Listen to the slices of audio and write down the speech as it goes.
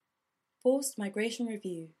Forced Migration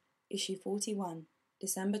Review, Issue 41,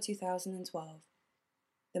 December 2012.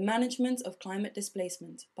 The Management of Climate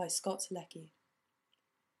Displacement by Scott Leckey.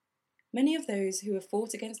 Many of those who have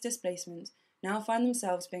fought against displacement now find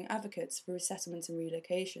themselves being advocates for resettlement and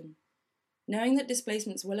relocation. Knowing that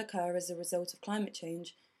displacements will occur as a result of climate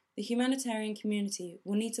change, the humanitarian community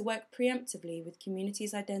will need to work preemptively with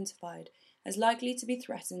communities identified as likely to be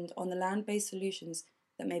threatened on the land-based solutions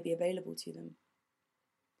that may be available to them.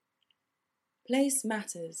 Place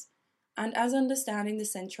matters, and as understanding the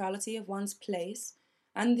centrality of one's place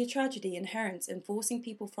and the tragedy inherent in forcing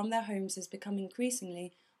people from their homes has become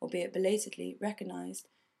increasingly, albeit belatedly, recognised,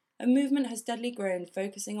 a movement has steadily grown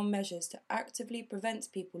focusing on measures to actively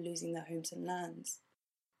prevent people losing their homes and lands.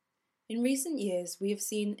 In recent years, we have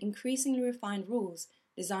seen increasingly refined rules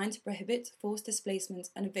designed to prohibit forced displacement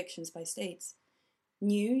and evictions by states,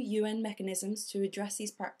 new UN mechanisms to address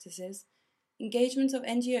these practices, engagement of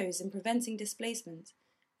NGOs in preventing displacement,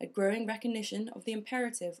 a growing recognition of the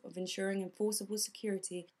imperative of ensuring enforceable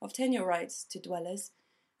security of tenure rights to dwellers,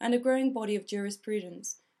 and a growing body of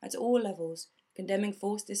jurisprudence at all levels condemning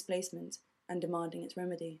forced displacement and demanding its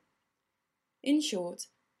remedy. In short,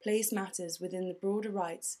 place matters within the broader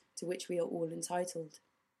rights to which we are all entitled.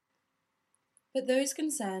 But those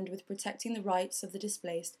concerned with protecting the rights of the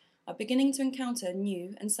displaced are beginning to encounter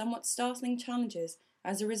new and somewhat startling challenges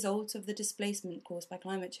as a result of the displacement caused by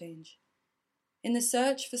climate change. In the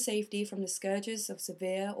search for safety from the scourges of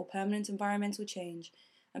severe or permanent environmental change,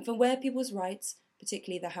 and for where people's rights,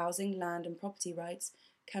 particularly their housing, land and property rights,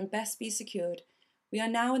 can best be secured, we are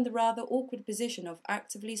now in the rather awkward position of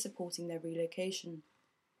actively supporting their relocation.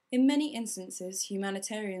 In many instances,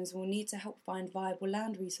 humanitarians will need to help find viable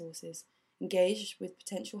land resources, engage with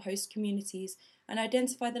potential host communities, and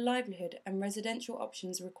identify the livelihood and residential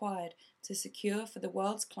options required to secure for the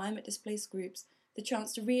world's climate-displaced groups the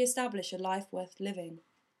chance to re-establish a life worth living.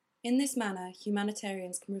 In this manner,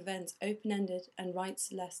 humanitarians can prevent open-ended and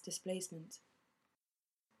rights-less displacement.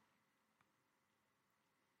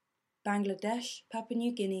 Bangladesh, Papua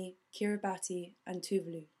New Guinea, Kiribati and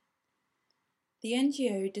Tuvalu. The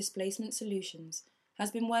NGO Displacement Solutions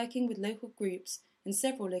has been working with local groups in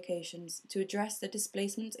several locations to address the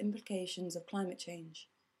displacement implications of climate change.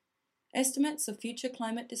 Estimates of future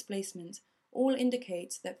climate displacement all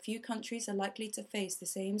indicate that few countries are likely to face the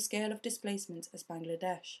same scale of displacement as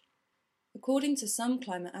Bangladesh. According to some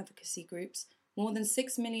climate advocacy groups, more than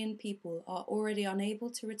 6 million people are already unable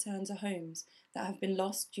to return to homes that have been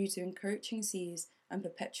lost due to encroaching seas and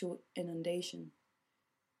perpetual inundation.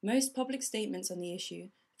 Most public statements on the issue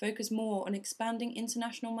focus more on expanding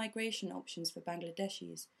international migration options for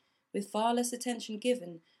Bangladeshis, with far less attention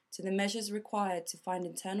given to the measures required to find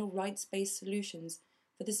internal rights-based solutions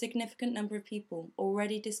for the significant number of people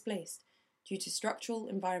already displaced due to structural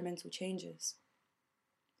environmental changes.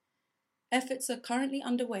 Efforts are currently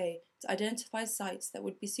underway to identify sites that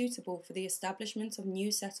would be suitable for the establishment of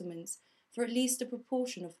new settlements for at least a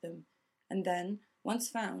proportion of them, and then, once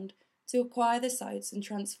found, to acquire the sites and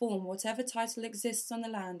transform whatever title exists on the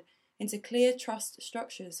land into clear trust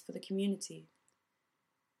structures for the community.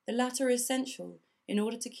 The latter are essential in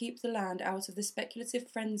order to keep the land out of the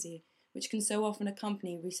speculative frenzy which can so often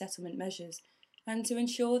accompany resettlement measures, and to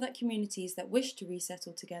ensure that communities that wish to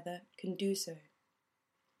resettle together can do so.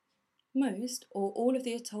 Most or all of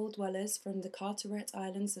the atoll dwellers from the Carteret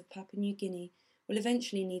Islands of Papua New Guinea will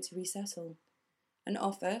eventually need to resettle. An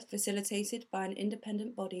offer facilitated by an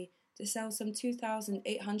independent body to sell some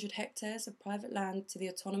 2,800 hectares of private land to the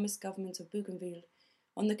autonomous government of Bougainville,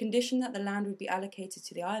 on the condition that the land would be allocated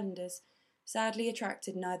to the islanders, sadly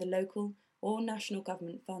attracted neither local or national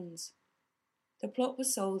government funds. The plot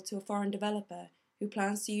was sold to a foreign developer who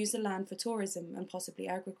plans to use the land for tourism and possibly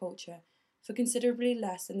agriculture for considerably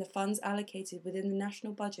less than the funds allocated within the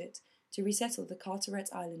national budget to resettle the Carteret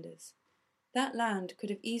Islanders. That land could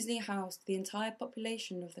have easily housed the entire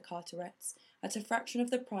population of the Carterets at a fraction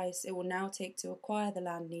of the price it will now take to acquire the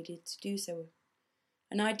land needed to do so.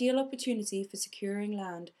 An ideal opportunity for securing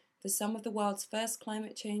land for some of the world's first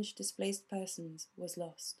climate change displaced persons was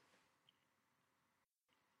lost.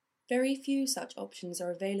 Very few such options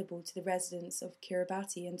are available to the residents of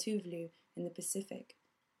Kiribati and Tuvalu in the Pacific.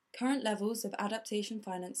 Current levels of adaptation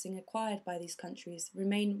financing acquired by these countries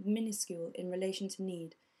remain minuscule in relation to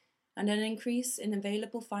need, and an increase in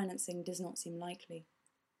available financing does not seem likely.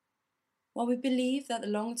 While we believe that the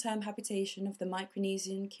long-term habitation of the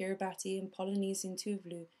Micronesian, Kiribati and Polynesian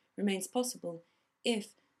Tuvalu remains possible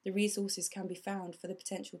if the resources can be found for the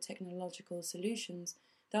potential technological solutions,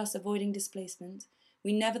 thus avoiding displacement,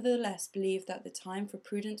 we nevertheless believe that the time for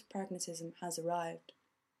prudent pragmatism has arrived.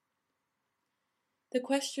 The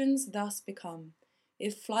questions thus become,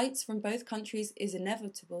 if flights from both countries is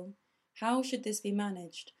inevitable, how should this be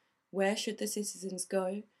managed? Where should the citizens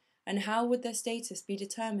go? And how would their status be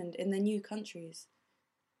determined in their new countries?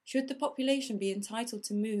 Should the population be entitled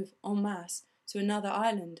to move en masse to another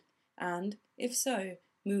island, and, if so,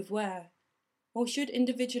 move where? Or should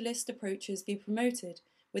individualist approaches be promoted,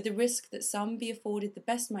 with the risk that some be afforded the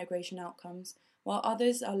best migration outcomes, while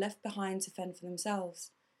others are left behind to fend for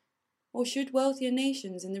themselves? Or should wealthier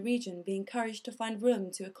nations in the region be encouraged to find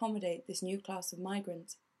room to accommodate this new class of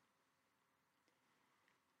migrant?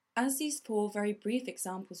 As these four very brief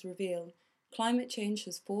examples reveal, climate change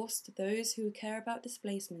has forced those who care about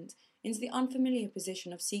displacement into the unfamiliar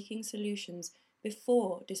position of seeking solutions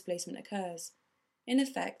before displacement occurs, in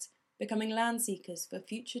effect, becoming land seekers for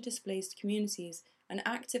future displaced communities and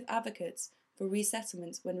active advocates for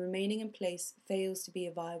resettlement when remaining in place fails to be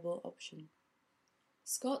a viable option.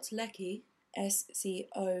 Scott Leckey,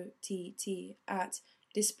 SCOTT, at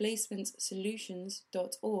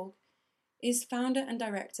displacementsolutions.org, is founder and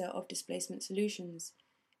director of Displacement Solutions,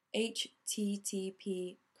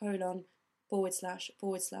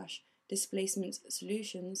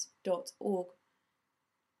 http://displacementsolutions.org.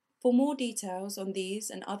 For more details on these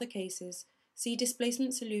and other cases, see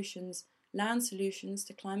Displacement Solutions Land Solutions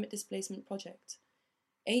to Climate Displacement Project,